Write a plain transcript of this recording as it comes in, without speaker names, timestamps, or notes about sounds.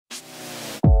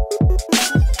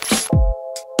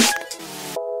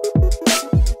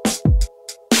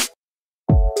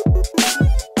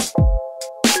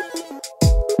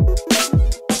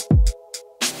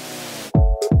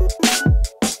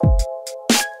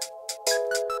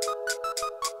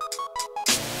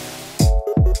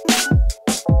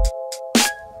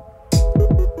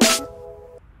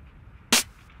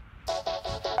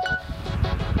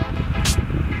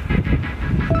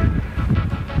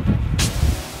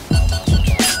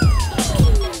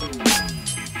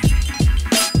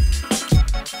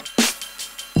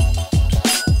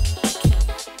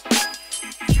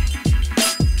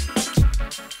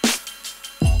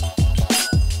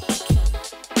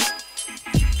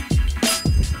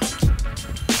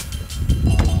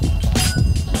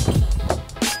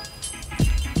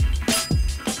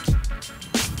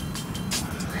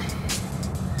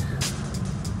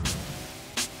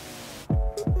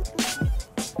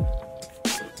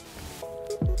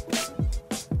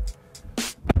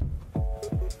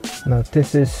Now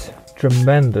this is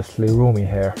tremendously roomy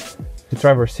here. The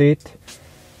driver's seat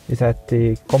is at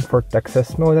the comfort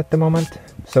access mode at the moment,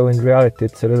 so in reality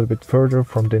it's a little bit further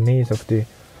from the knees of the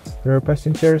rear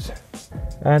passengers,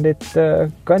 and it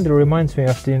kind of reminds me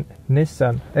of the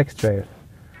Nissan X-Trail.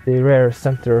 The rear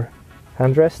center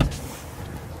handrest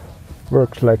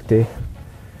works like the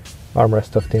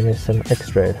armrest of the Nissan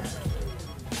X-Trail.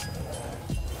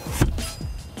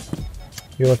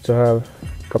 You also have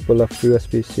a couple of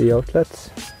USB-C outlets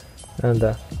and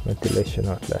a ventilation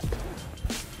outlet.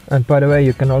 And by the way,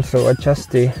 you can also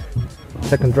adjust the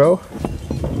second row.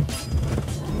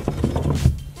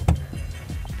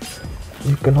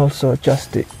 You can also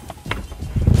adjust the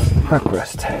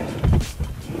backrest.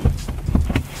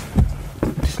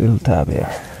 This little tab here.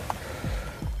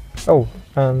 Oh,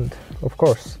 and of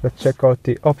course, let's check out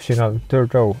the optional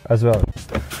third row as well.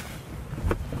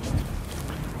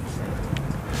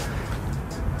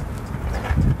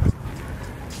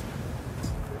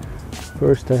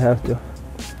 First I have to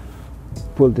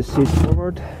pull the seat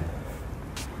forward.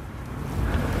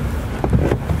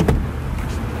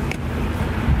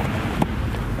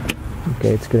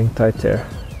 Okay, it's getting tight there.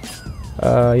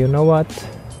 You know what?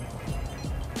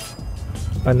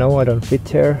 I know I don't fit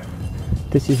here.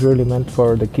 This is really meant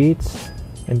for the kids,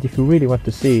 and if you really want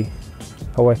to see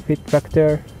how I fit back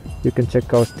there, you can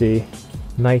check out the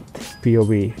night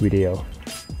POV video.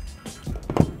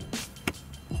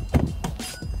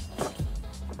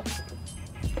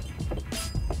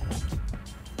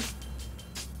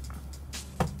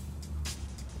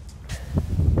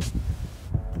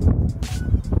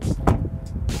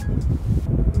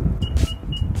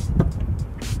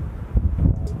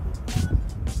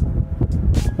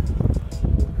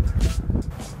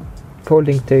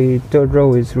 Holding the third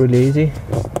row is really easy.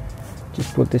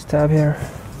 Just put this tab here,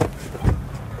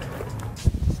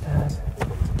 tab,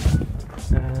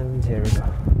 and here we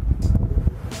go.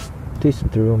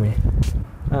 Decently roomy.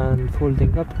 And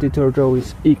folding up the third row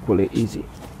is equally easy.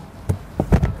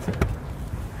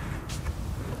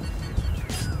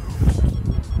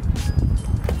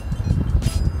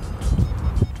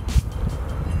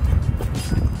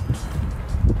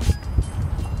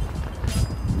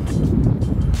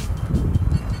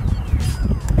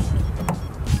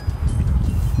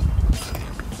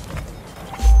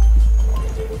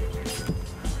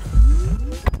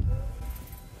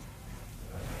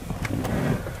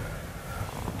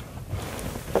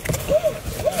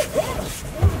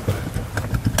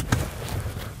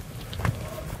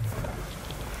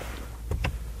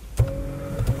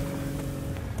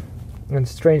 And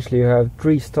strangely, you have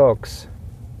 3 stalks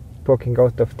poking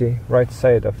out of the right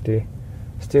side of the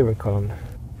steering column.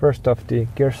 First off, the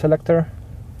gear selector,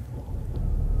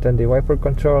 then the wiper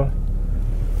control,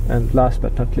 and last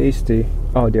but not least, the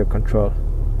audio control.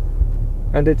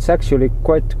 And it's actually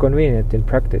quite convenient in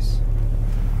practice.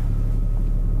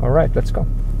 Alright, let's go.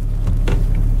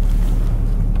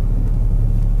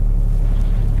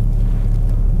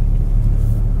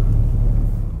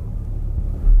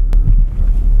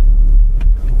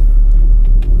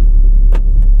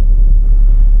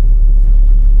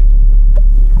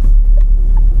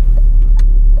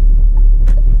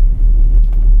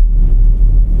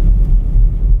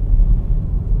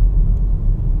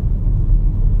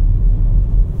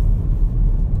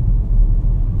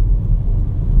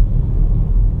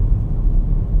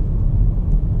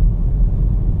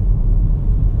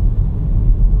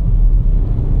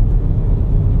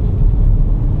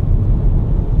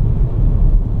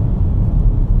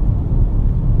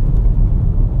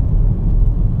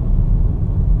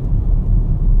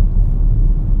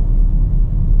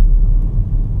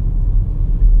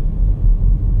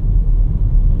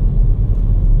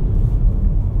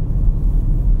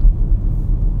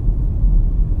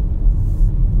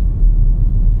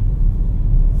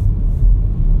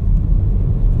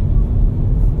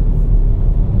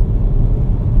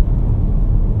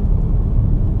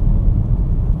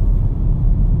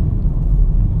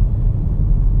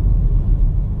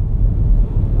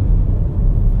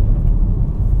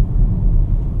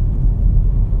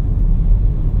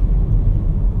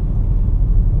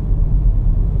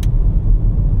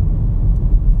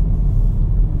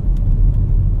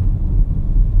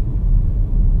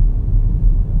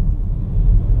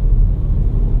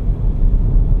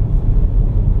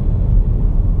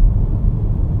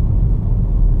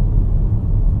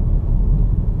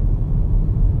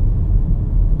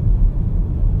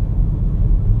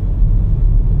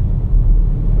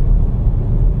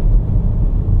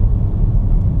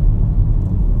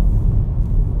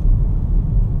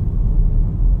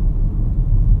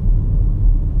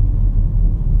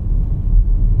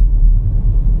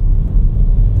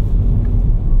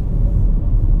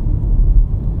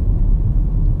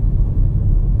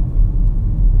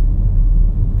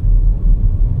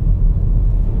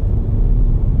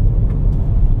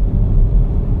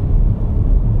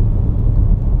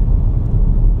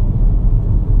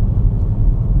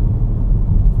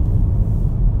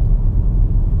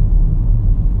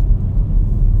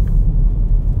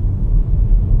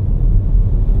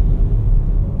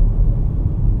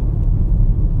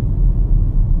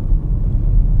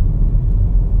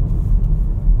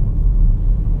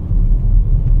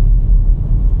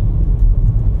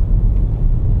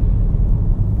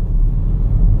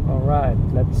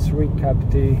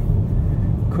 recap the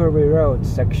Curvy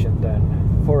Roads section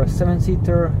then. For a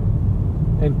 7-seater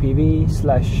MPV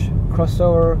slash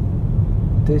crossover,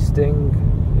 this thing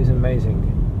is amazing.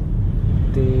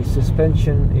 The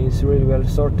suspension is really well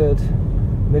sorted,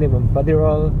 minimum body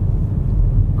roll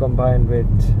combined with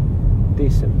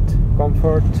decent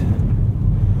comfort,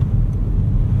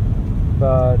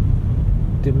 but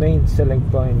the main selling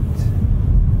point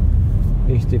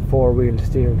is the 4-wheel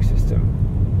steering system,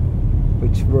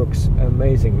 which works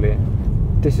amazingly.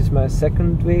 This is my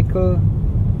second vehicle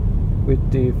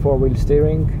with the 4-wheel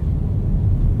steering.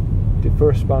 The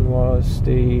first one was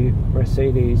the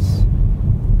Mercedes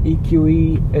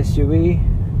EQE SUV,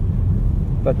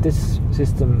 but this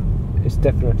system is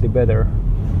definitely better.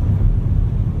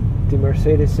 The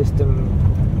Mercedes system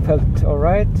felt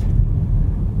alright,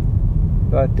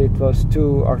 but it was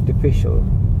too artificial.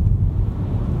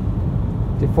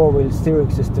 The 4-wheel steering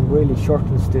system really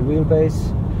shortens the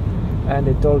wheelbase, and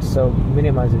it also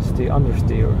minimizes the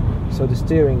understeer, so the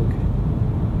steering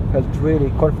felt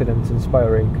really confidence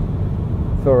inspiring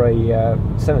for a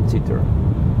 7-seater,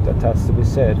 that has to be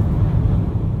said.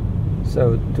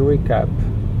 So to recap,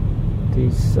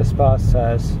 this Espace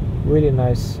has really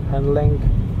nice handling,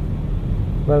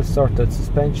 well sorted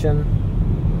suspension,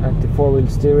 and the 4-wheel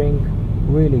steering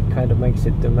really kind of makes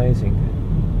it amazing.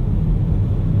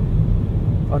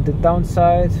 On the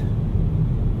downside,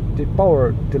 the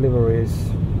power delivery is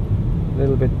a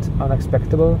little bit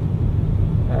unexpected,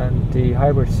 and the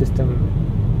hybrid system,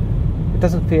 it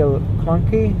doesn't feel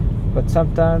clunky, but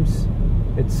sometimes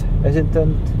it's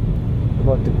hesitant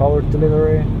about the power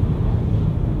delivery.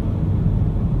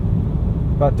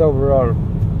 But overall,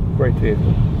 great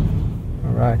vehicle.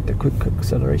 Alright, a quick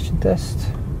acceleration test.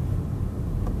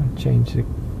 I'll change the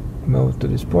mode to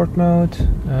the sport mode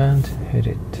and hit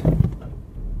it.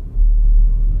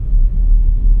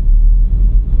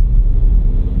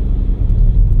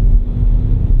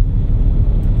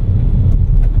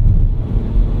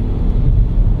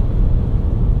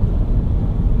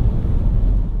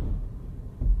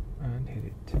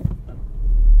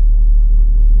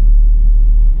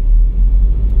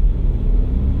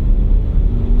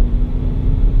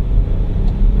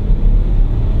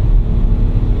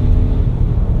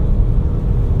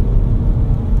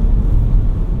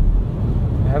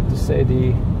 Say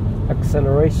the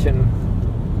acceleration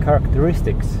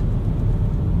characteristics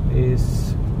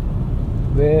is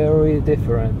very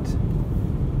different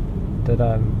that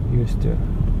I'm used to.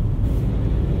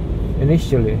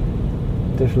 Initially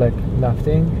there's like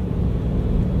nothing,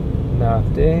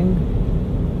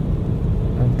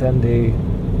 and then the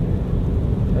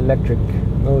electric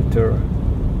motor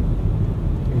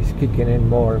is kicking in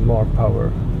more and more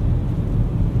power,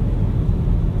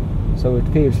 so it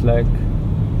feels like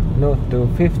 0 to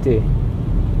 50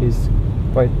 is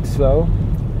quite slow,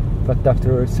 but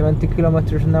after 70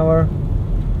 kilometers an hour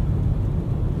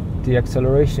the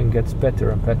acceleration gets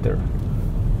better and better.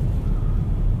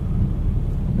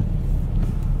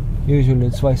 Usually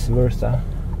it's vice versa.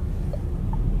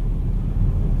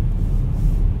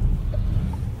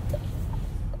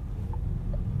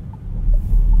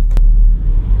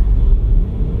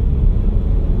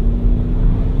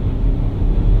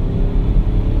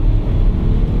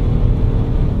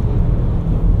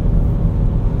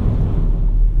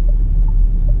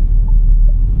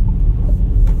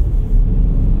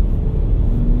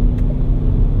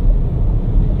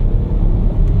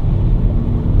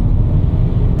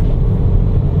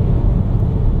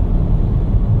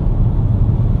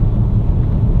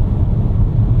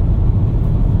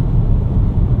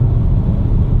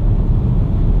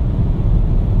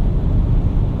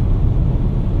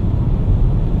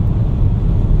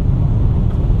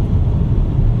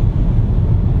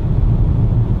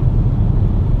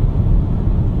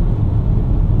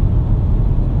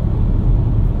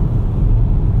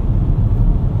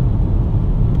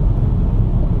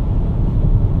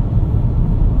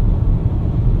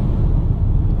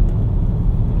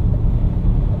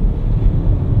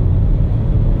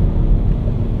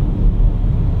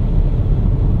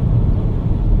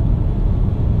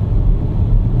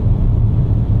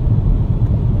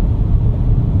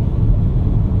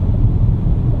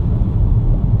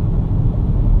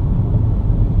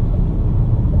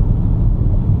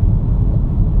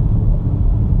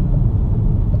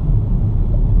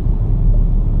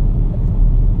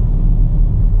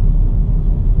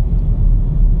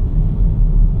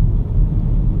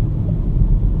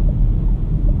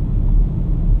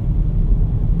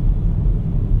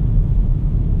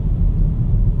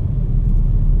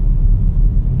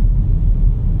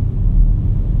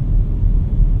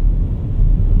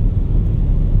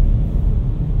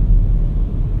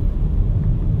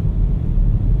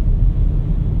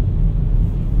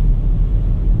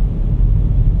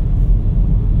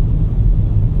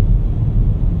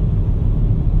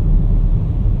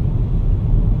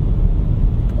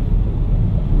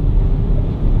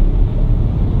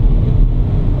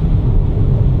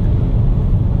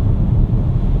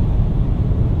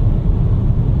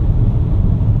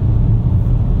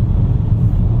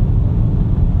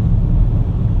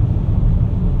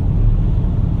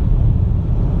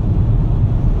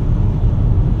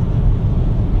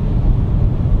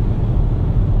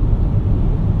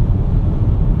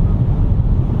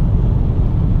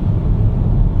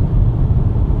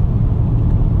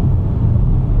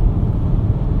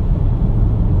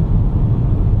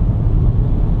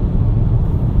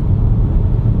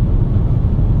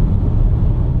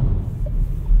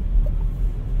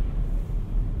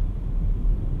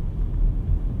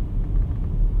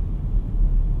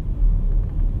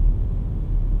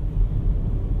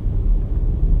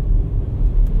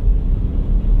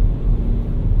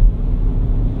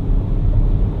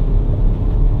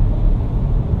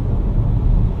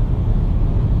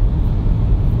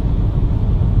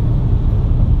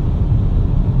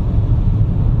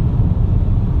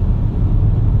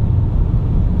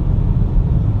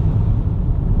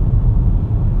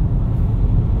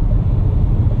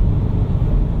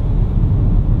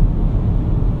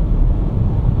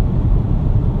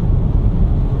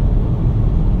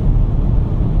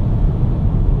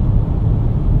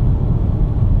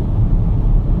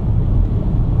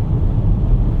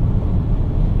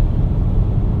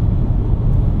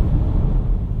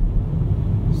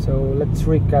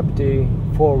 let's recap the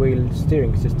four-wheel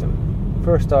steering system.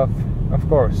 First off, of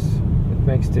course, it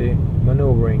makes the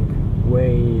maneuvering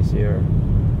way easier,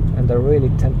 and I really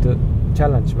tend to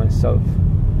challenge myself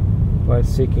while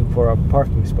seeking for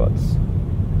parking spots.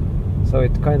 So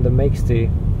it kind of makes the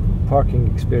parking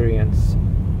experience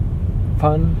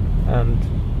fun and,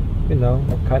 you know,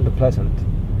 kind of pleasant.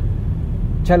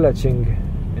 Challenging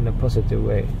in a positive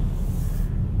way.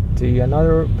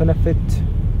 Another benefit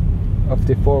of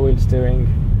the four-wheel steering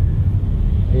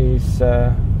is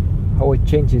how it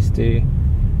changes the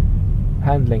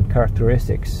handling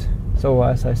characteristics. So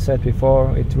as I said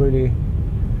before, it really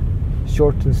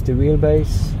shortens the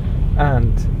wheelbase,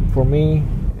 and for me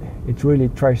it really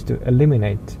tries to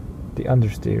eliminate the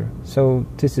understeer. So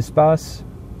this Espace,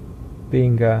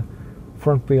 being a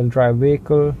front-wheel drive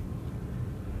vehicle,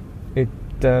 it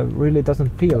really doesn't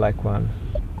feel like one.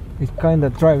 It kind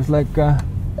of drives like a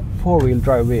four-wheel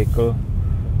drive vehicle.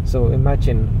 So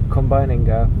imagine combining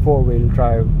a four-wheel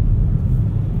drive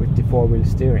with the four-wheel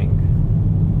steering.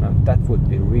 Now that would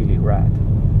be really rad.